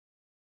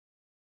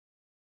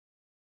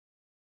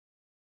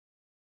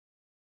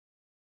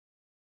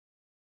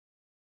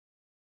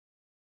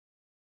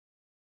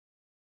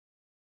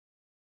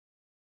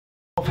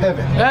of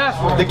heaven.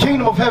 The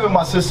kingdom of heaven,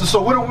 my sister.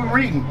 So what are we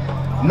reading?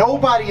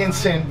 Nobody in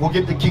sin will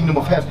get the kingdom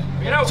of heaven.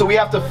 So we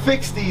have to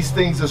fix these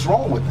things that's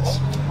wrong with us.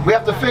 We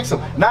have to fix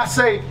them. Not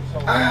say,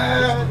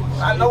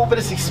 I know, but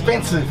it's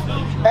expensive.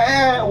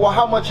 Well,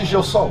 how much is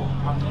your soul?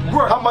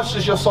 How much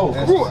does your soul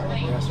cost?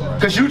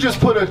 Because you just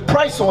put a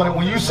price on it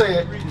when you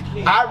said,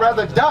 I'd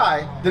rather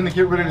die than to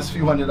get rid of this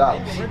few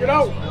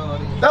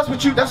 $100. That's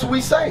what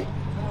we say.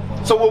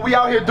 So what we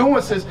out here doing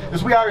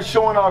is we out here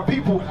showing our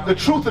people the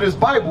truth of this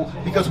Bible,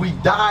 because we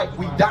dying.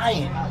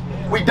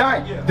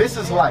 This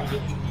is life.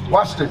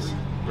 Watch this.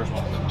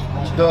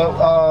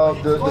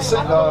 The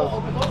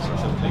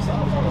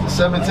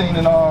 17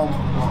 and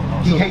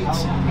he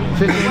hates.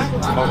 15.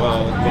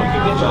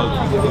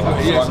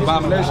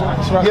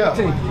 Yeah.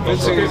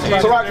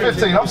 Sirach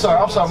 15. I'm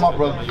sorry, my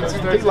brother.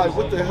 He's like,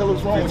 what the hell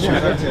is wrong with you?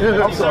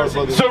 I'm sorry,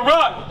 brother.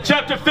 Sirach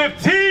chapter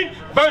 15,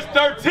 verse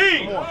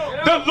 13.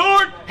 The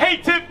Lord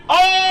hateth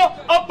all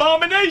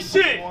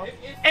abomination,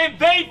 and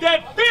they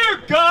that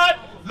fear God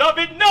love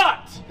it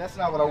not. That's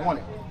not what I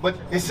wanted. But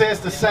it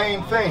says the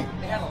same thing.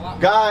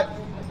 God.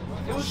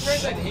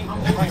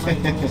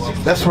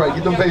 That's right.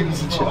 Get them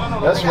babies and shit.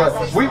 That's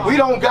right. We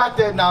don't got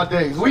that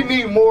nowadays. We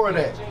need more of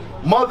that.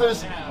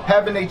 Mothers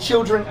having their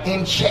children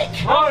in check.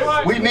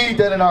 We need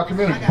that in our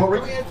community.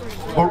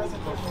 But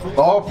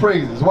all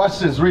praises. Watch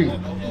this. Read.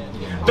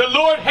 The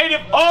Lord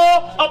hateth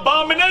all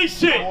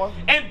abomination,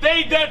 and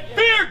they that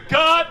fear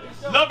God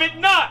love it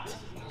not.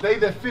 They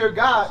that fear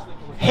God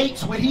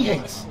hates what he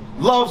hates,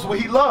 loves what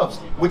he loves,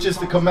 which is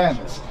the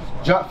commandments.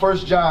 1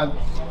 John,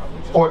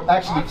 or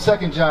actually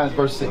 2 John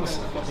verse 6.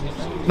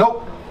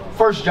 Nope.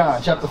 1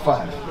 John chapter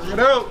 5.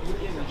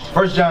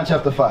 1 John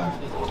chapter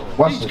 5.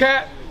 Watch this.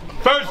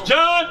 1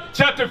 John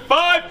chapter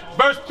 5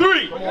 verse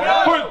 3.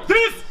 For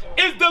this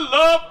is the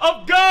love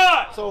of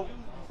God. So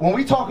when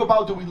we talk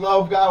about do we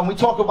love God, when we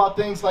talk about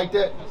things like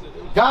that,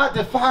 God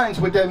defines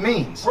what that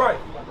means. Right.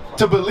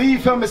 To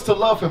believe him is to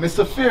love him, it's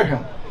to fear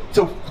him.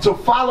 To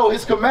follow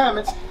his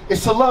commandments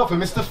is to love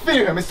him, it's to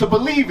fear him, it's to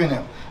believe in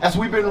him. As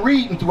we've been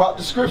reading throughout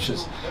the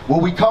scriptures,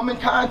 what we come in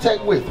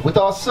contact with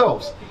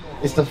ourselves,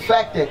 is the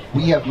fact that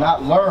we have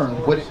not learned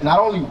not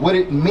only what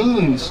it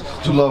means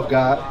to love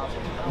God,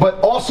 but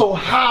also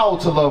how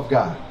to love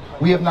God.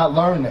 We have not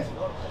learned that.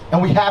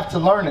 And we have to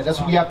learn it. That's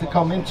what we have to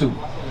come into.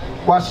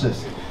 Watch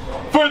this.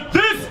 For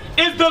this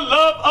is the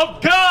love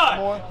of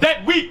God,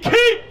 that we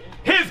keep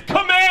his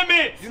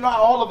commandments. You know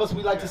how all of us,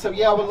 we like to say,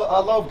 yeah,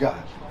 I love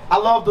God. I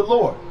love the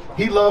Lord.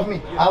 He loved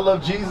me. I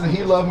love Jesus and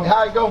he loved me.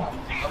 How it go?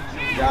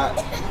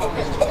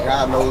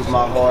 God knows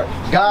my heart.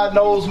 God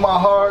knows my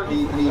heart.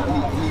 He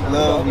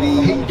loved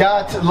me.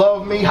 God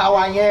love me how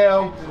I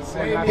am.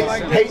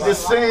 Hate the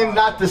sin,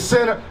 not the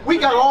sinner. We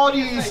got all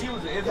these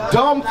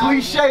dumb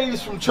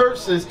cliches from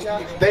churches.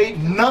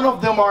 None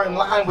of them are in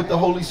line with the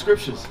Holy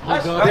Scriptures.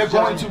 They're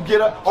going to get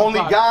up.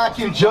 Only God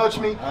can judge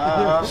me.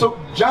 So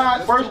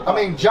John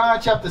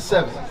chapter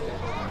 7.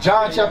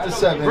 John chapter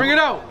 7. Bring it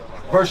out.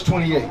 Verse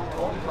 28.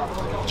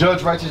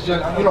 Judge, righteous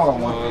judge. You know what I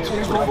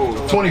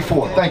want.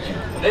 24. Thank you.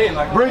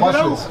 Bring it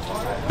out. This.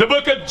 The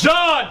book of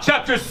John,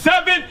 chapter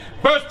 7,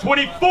 verse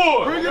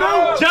 24. Bring it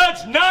out.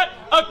 Judge not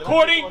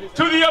according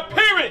to the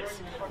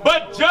appearance,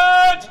 but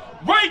judge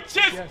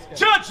righteous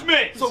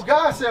judgment. So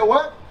God said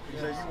what?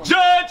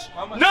 Judge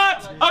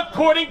not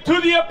according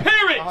to the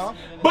appearance,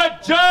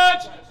 but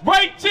judge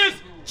righteous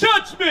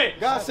judgment.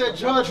 God said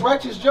judge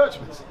righteous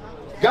judgments.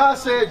 God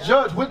said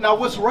judge. Now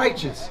what's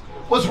righteous?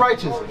 What's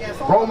righteous?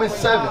 Romans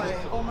 7.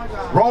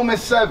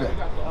 Romans 7.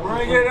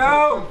 Bring it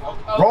out.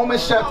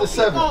 Romans chapter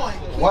 7.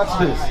 Watch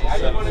this.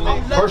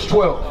 Verse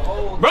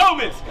 12.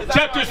 Romans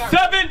chapter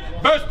 7,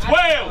 verse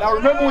 12. Now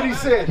remember what he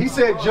said. He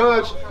said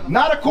judge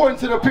not according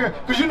to the appearance.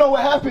 Because you know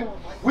what happened?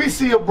 We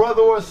see a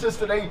brother or a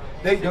sister,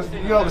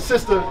 the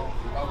sister,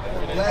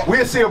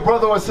 we'll see a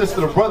brother or a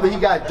sister, the brother, he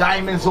got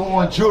diamonds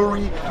on,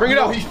 jewelry. Bring it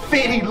out. He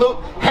fit, he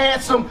look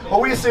handsome.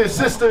 Or we'll see a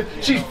sister,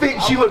 she fit,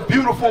 she look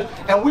beautiful.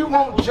 And we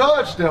won't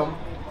judge them.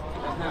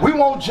 We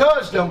won't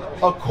judge them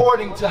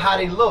according to how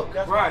they look.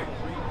 Right.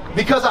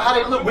 Because of how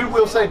they look, we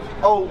will say,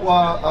 no,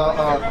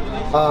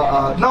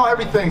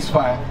 everything's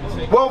fine.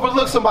 We'll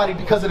overlook somebody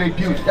because of their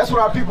beauty. That's what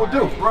our people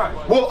do. Right.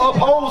 We'll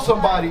uphold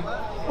somebody.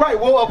 Right,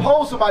 we'll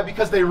uphold somebody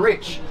because they're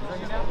rich.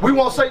 We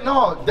won't say,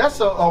 no, that's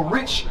a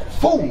rich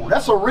fool.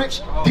 That's a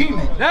rich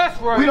demon. That's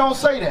right. We don't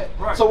say that.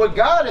 Right. So what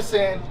God is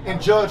saying in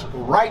judge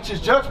righteous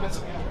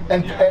judgments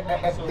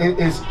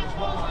is,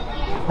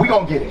 we're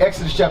going to get it.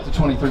 Exodus chapter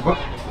 23. But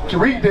to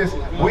read this,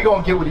 we're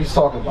going to get what he's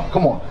talking about.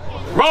 Come on.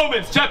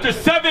 Romans chapter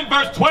 7,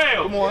 verse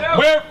 12. Come on.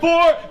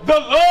 Wherefore the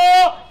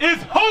law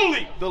is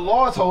holy. The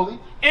law is holy.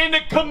 And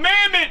the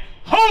commandment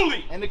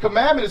holy. And the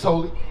commandment is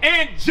holy.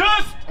 And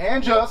just.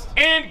 And just.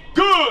 And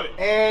good.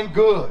 And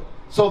good.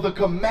 So the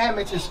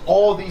commandment is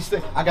all these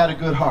things. I got a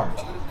good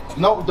heart.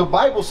 No, the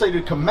Bible say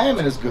the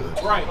commandment is good.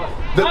 Right.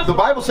 The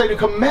Bible say the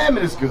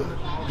commandment is good.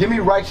 Give me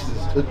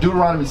righteousness.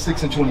 Deuteronomy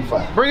 6 and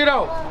 25. Bring it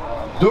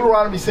out.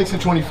 Deuteronomy 6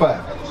 and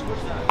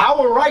 25.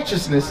 Our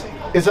righteousness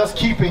is us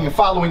keeping and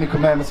following the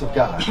commandments of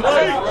God.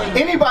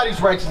 Anybody's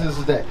righteousness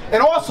is that.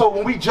 And also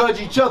when we judge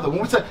each other,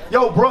 when we say,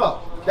 yo, bruh,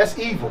 that's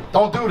evil,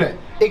 don't do that.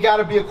 It got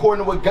to be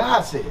according to what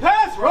God said.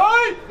 That's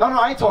right. No,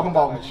 I ain't talking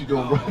about what you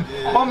doing, bro.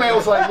 My man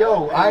was like,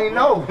 yo, I ain't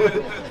know.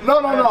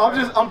 No,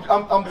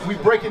 we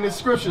breaking the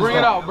scriptures. Bring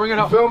it out, bring it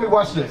out. You feel me?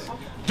 Watch this.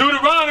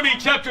 Deuteronomy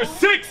chapter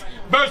 6,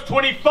 verse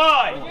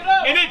 25.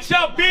 And it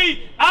shall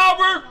be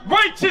our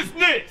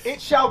righteousness.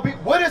 It shall be,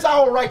 what is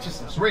our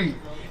righteousness? Read.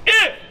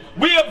 If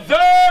we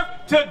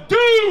observe to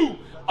do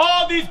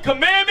all these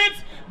commandments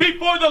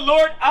before the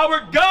Lord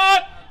our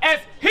God as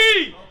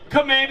he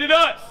commanded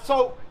us.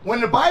 So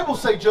when the Bible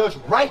say judge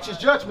righteous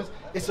judgments,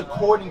 it's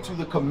according to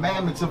the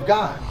commandments of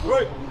God.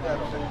 Right.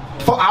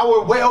 For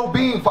our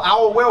well-being, for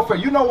our welfare.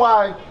 You know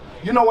why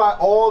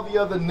all the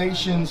other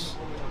nations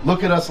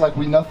look at us like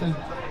we nothing?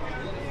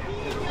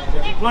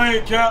 Play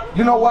it, Cap.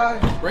 You know why?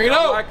 Bring it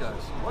out. Like us.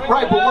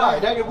 Right, but why?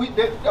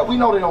 We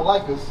know they don't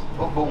like us,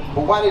 but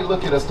why they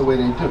look at us the way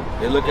they do?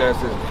 They look at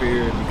us as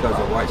inferior because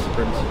of white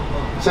supremacy.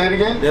 Say it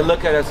again? They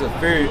look at us as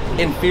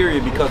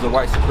inferior because of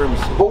white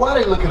supremacy. But why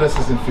they look at us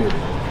as inferior?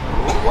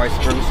 White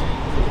supremacy.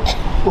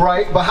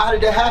 Right, but how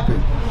did that happen?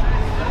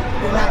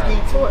 We're not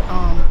getting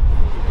taught.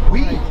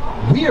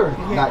 We are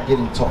not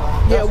getting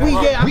taught. Yeah,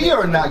 We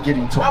are not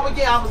getting taught.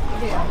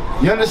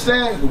 Yeah. You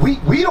understand? We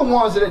the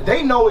ones that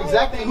they know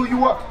exactly who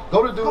you are.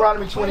 Go to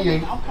Deuteronomy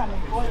 28.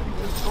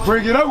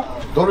 Bring it out.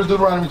 Go to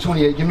Deuteronomy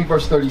 28. Give me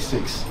verse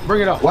 36.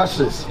 Bring it out. Watch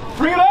this.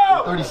 Bring it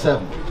out.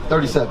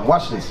 37.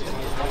 Watch this.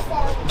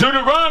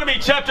 Deuteronomy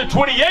chapter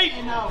 28,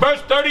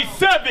 verse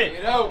 37.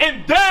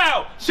 And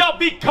thou shalt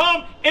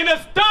become an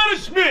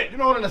astonishment. You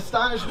know what an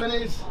astonishment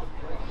is?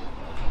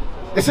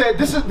 It said,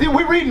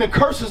 we're reading the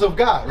curses of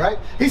God, right?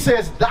 He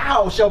says,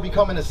 thou shalt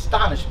become an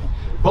astonishment.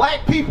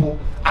 Black people,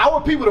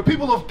 our people, the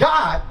people of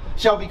God,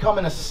 shall become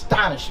an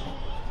astonishment.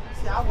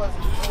 See, I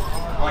wasn't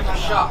Like a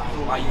shock.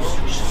 Like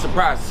you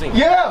surprised to see.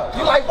 Yeah,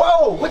 you're like,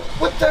 whoa,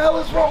 what the hell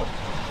is wrong?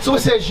 So it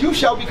says, you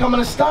shall become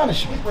an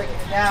astonishment. breaking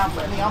it down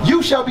for me.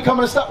 You shall become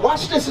an astonishment.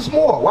 Watch this, it's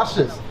more. Watch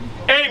this.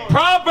 A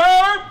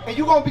proverb. And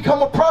you're going to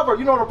become a proverb.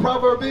 You know what a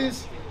proverb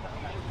is?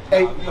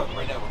 A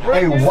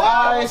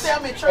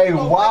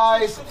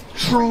wise,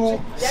 true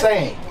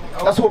saying.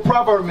 That's what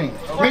proverb means.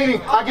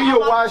 Meaning, I give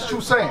you a wise,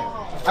 true saying.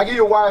 I give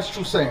you a wise,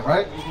 true saying,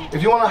 right?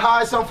 If you want to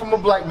hide something from a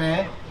black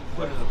man,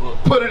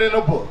 put it in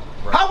a book.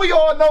 How we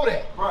all know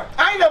that?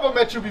 I ain't never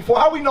met you before.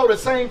 How we know the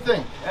same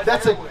thing?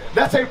 That's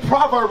a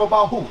proverb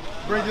about who?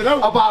 Bring it out.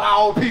 About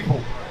our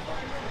people.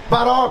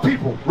 About our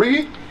people.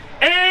 Read.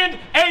 And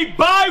a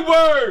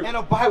byword. And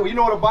a byword. You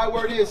know what a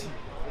byword is?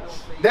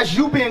 That's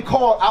you being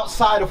called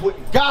outside of what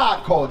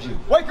God called you.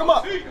 Wake him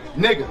up.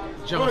 Nigga.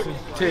 Johnson,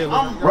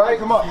 Taylor. Right?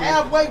 Come up.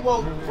 Halfway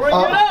woke.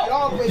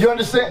 You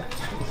understand?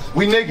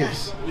 We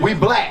niggas. We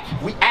black.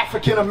 We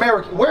African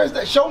American. Where is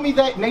that? Show me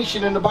that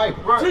nation in the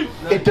Bible.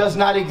 It does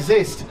not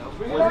exist.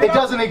 It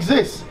doesn't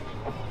exist.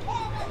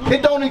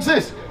 It don't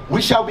exist.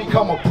 We shall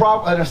become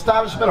an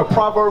astonishment, a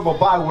proverb, a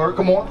byword.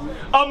 Come on.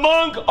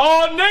 Among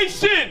all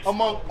nations.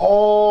 Among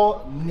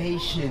all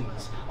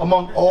nations.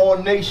 Among all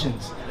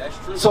nations. That's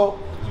true.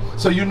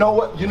 So you know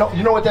what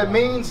what that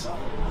means?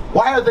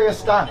 Why are they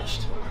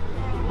astonished?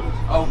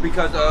 Oh,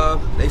 because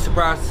they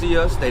surprised to see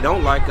us. They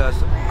don't like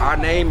us. Our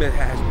name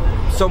has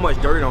so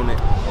much dirt on it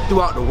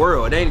throughout the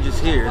world. It ain't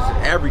just here. It's in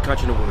every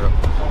country in the world.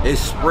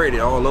 It's spread it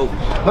all over.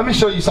 Let me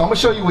show you something. I'm gonna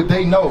show you what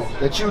they know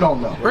that you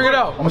don't know. Bring it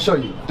out. I'm gonna show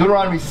you.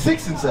 Deuteronomy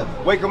 6 and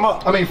 7. Wake him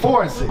up. I mean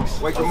 4 and 6.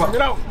 Wake them up.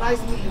 Bring it out.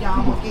 Nice meeting y'all.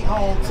 I'm gonna get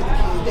home to the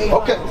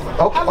kids.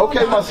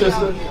 Okay, my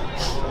sister.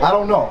 I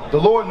don't know. The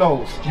Lord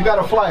knows. You got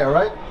a flyer,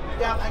 right?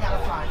 Yeah, I got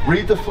a flyer.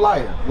 Read the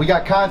flyer. We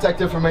got contact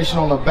information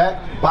on the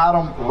back,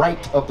 bottom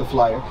right of the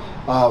flyer.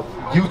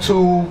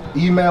 YouTube,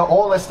 email,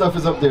 all that stuff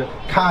is up there.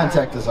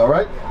 Contact us, all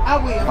right? I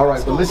will. All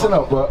right, but listen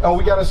up, bro. Oh,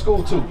 we got a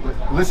school too.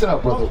 But listen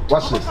up, brother.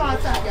 Watch this.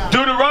 Contact y'all.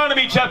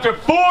 Deuteronomy chapter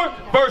 4,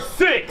 verse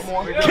 6.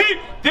 Keep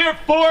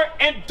therefore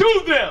and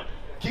do them.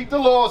 Keep the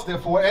laws,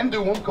 therefore, and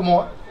do them. Come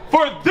on.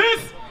 For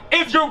this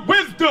is your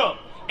wisdom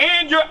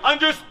and your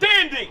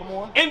understanding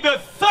in the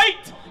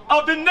sight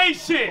of the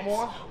nations,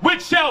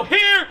 which shall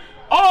hear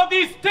all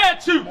these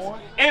statutes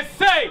and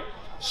say,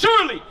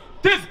 surely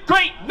this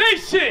great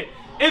nation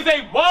is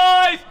a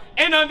wise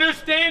and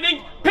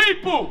understanding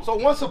people. So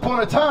once upon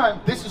a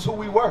time, this is who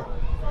we were.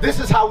 This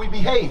is how we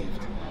behaved.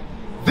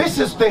 This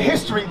is the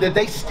history that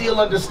they still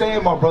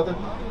understand, my brother.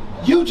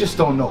 You just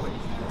don't know it.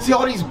 See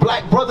all these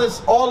black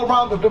brothers all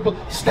around,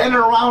 standing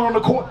around on the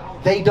corner.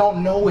 They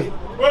don't know it.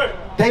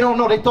 They don't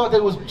know. They thought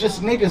they was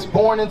just niggas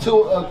born into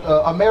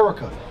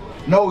America.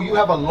 No, you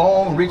have a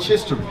long, rich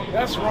history.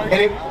 That's right.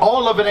 And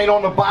all of it ain't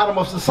on the bottom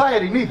of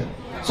society neither.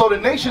 So the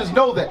nations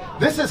know that.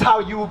 This is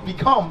how you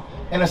become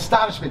an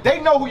astonishment. They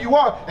know who you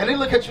are, and they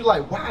look at you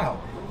like, wow,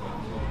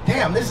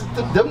 damn, this is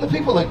them the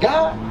people of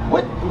God?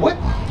 What,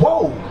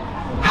 whoa,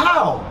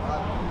 how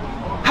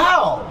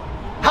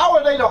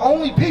are they the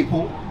only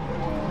people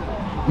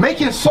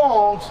making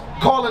songs,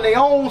 calling their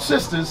own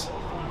sisters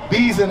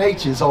B's and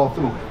H's all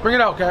through it? Bring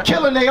it out, Cap.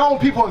 Killing their own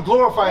people and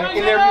glorifying it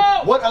in their.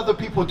 What other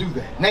people do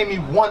that? Name me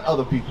one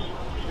other people.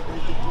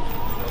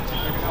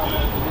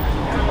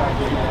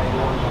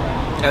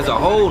 As a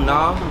whole,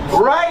 nah.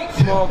 Right.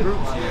 Small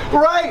groups.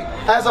 Right.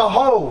 As a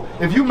whole,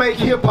 if you make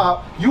hip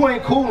hop, you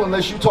ain't cool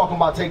unless you talking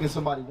about taking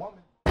somebody's woman.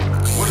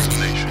 What is a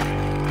nation?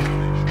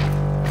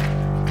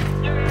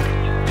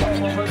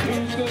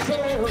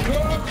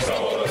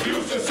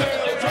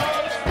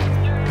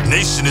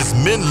 Nation is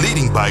men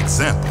leading by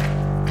example.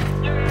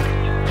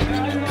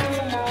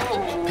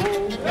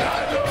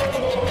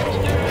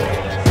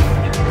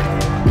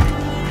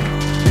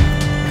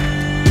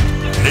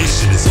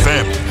 Nation is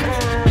family.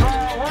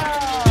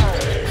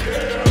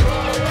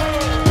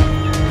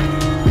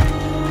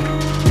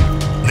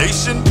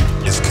 Nation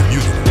is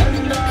community.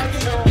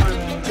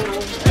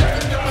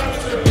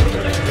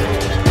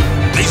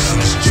 Nation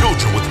is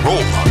children with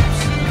role models.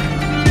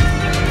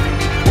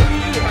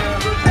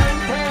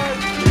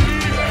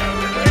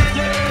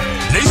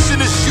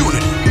 Nation is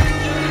unity.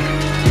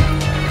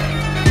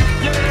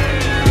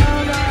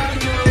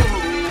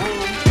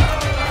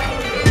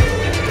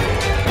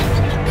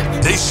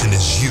 Nation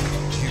is you.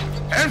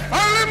 And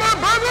finally, my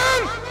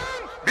brethren,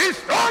 be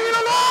strong in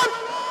the Lord.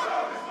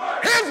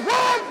 His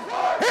word,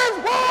 his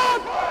word.